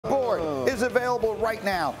is available right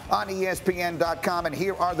now on ESPN.com, and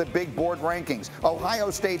here are the big board rankings. Ohio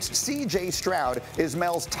State's C.J. Stroud is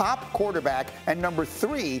Mel's top quarterback and number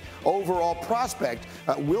 3 overall prospect.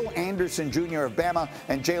 Will Anderson Jr. of Bama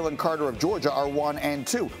and Jalen Carter of Georgia are 1 and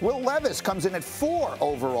 2. Will Levis comes in at 4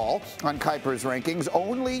 overall on Kiper's rankings.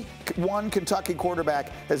 Only one Kentucky quarterback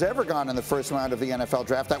has ever gone in the first round of the NFL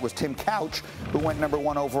draft. That was Tim Couch, who went number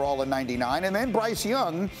 1 overall in '99. And then Bryce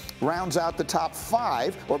Young rounds out the top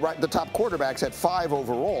 5, or the top quarterbacks at 5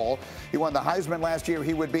 overall. He won the Heisman last year.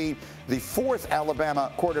 He would be the 4th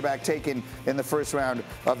Alabama quarterback taken in the first round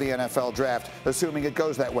of the NFL draft, assuming it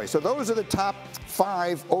goes that way. So those are the top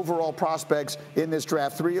 5 overall prospects in this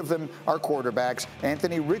draft. 3 of them are quarterbacks.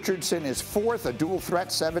 Anthony Richardson is 4th, a dual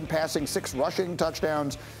threat, 7 passing, 6 rushing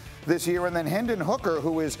touchdowns this year. And then Hendon Hooker,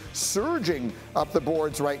 who is surging up the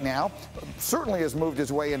boards right now, certainly has moved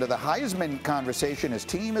his way into the Heisman conversation. His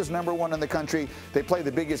team is number 1 in the country. They play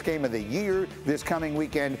the biggest game of the year this coming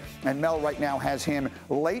weekend, and Mel right now has him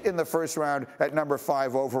late in the first round at number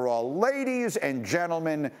 5 overall. Ladies and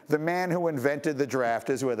gentlemen, the man who invented the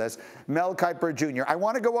draft is with us, Mel Kiper Jr. I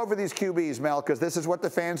want to go over these QBs, Mel, because this is what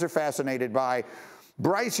the fans are fascinated by.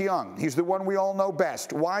 Bryce Young, he's the one we all know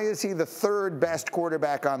best. Why is he the 3rd best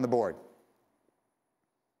quarterback on the board?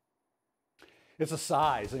 It's a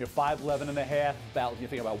size. 5'11 and a half, you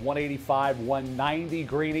think about 185, 190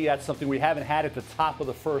 Greeny. That's something we haven't had at the top of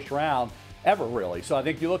the first round ever, really. So I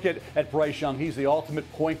think you look at Bryce Young, he's the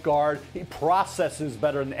ultimate point guard. He processes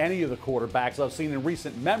better than any of the quarterbacks I've seen in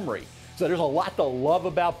recent memory. So there's a lot to love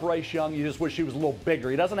about Bryce Young. You just wish he was a little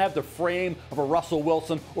bigger. He doesn't have the frame of a Russell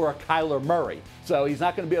Wilson or a Kyler Murray. So he's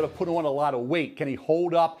not going to be able to put on a lot of weight. Can he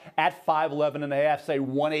hold up at 5'11 and a half, say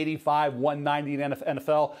 185, 190 in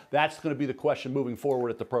NFL? That's going to be the question moving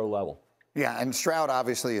forward at the pro level. Yeah, and Stroud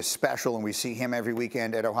obviously is special, and we see him every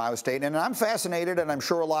weekend at Ohio State. And I'm fascinated, and I'm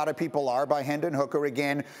sure a lot of people are, by Hendon Hooker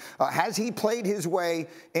again. Has he played his way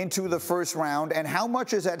into the first round, and how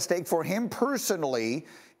much is at stake for him personally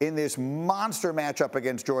in this monster matchup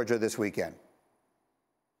against Georgia this weekend?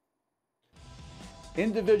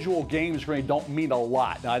 Individual games really don't mean a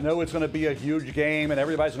lot. Now, I know it's going to be a huge game, and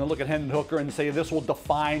everybody's going to look at Hendon Hooker and say this will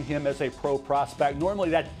define him as a pro prospect. Normally,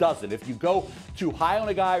 that doesn't. If you go too high on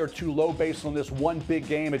a guy or too low based on this one big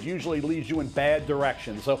game, it usually leads you in bad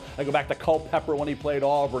directions. So I go back to Culpepper when he played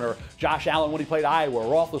Auburn, or Josh Allen when he played Iowa,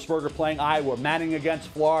 or Roethlisberger playing Iowa, Manning against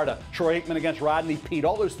Florida, Troy Aikman against Rodney Peete.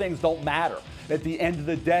 All those things don't matter. At the end of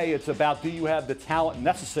the day, it's about, do you have the talent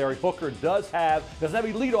necessary? Hooker doesn't have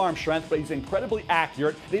elite arm strength, but he's incredibly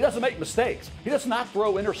accurate. He doesn't make mistakes. He does not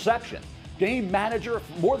throw interception. Game manager,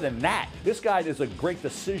 more than that. This guy is a great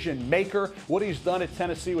decision maker. What he's done at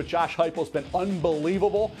Tennessee with Josh Heupel has been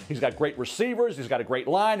unbelievable. He's got great receivers. He's got a great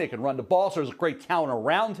line. They can run the ball, so there's great talent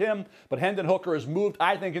around him. But Hendon Hooker has moved,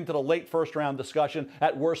 I think, into the late first round discussion,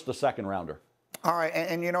 at worst the second rounder. All right,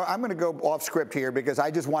 and you know, I'm going to go off script here because I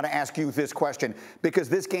just want to ask you this question, because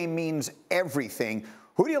this game means everything.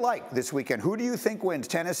 Who do you like this weekend? Who do you think wins?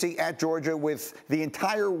 Tennessee at Georgia, with the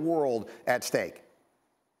entire world at stake?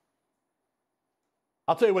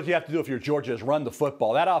 I'll tell you what you have to do if you're Georgia is run the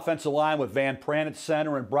football. That offensive line with Van Pran at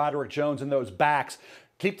center and Broderick Jones in those backs,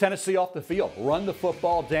 keep Tennessee off the field. Run the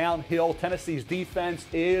football downhill. Tennessee's defense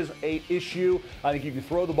is an issue. I think you can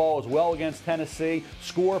throw the ball as well against Tennessee.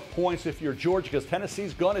 Score points if you're Georgia, because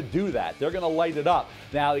Tennessee's going to do that. They're going to light it up.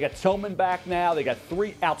 Now, they got Tillman back now. They got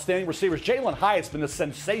 3 outstanding receivers. Jalen Hyatt's been the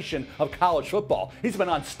sensation of college football. He's been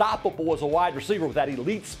unstoppable as a wide receiver with that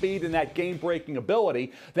elite speed and that game-breaking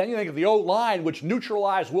ability. Then you think of the O-line, which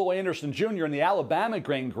neutralized Will Anderson Jr. in the Alabama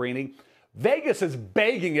game, Greeny. Vegas is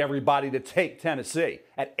begging everybody to take Tennessee.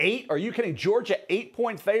 At 8, are you kidding? Georgia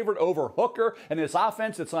 8-point favorite over Hooker, and this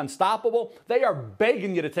offense that's unstoppable. They are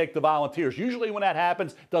begging you to take the Volunteers. Usually when that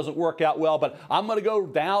happens, it doesn't work out well, but I'm going to go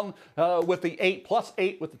down with the 8,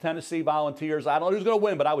 +8 with the Tennessee Volunteers. I don't know who's going to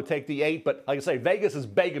win, but I would take the 8. But like I say, Vegas is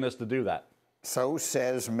begging us to do that. So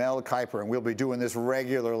says Mel Kiper, and we'll be doing this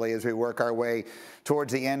regularly as we work our way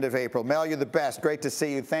towards the end of April. Mel, you're the best. Great to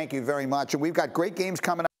see you. Thank you very much. And we've got great games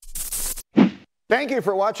coming up. Thank you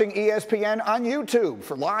for watching ESPN on YouTube.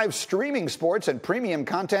 For live streaming sports and premium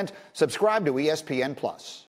content, subscribe to ESPN+.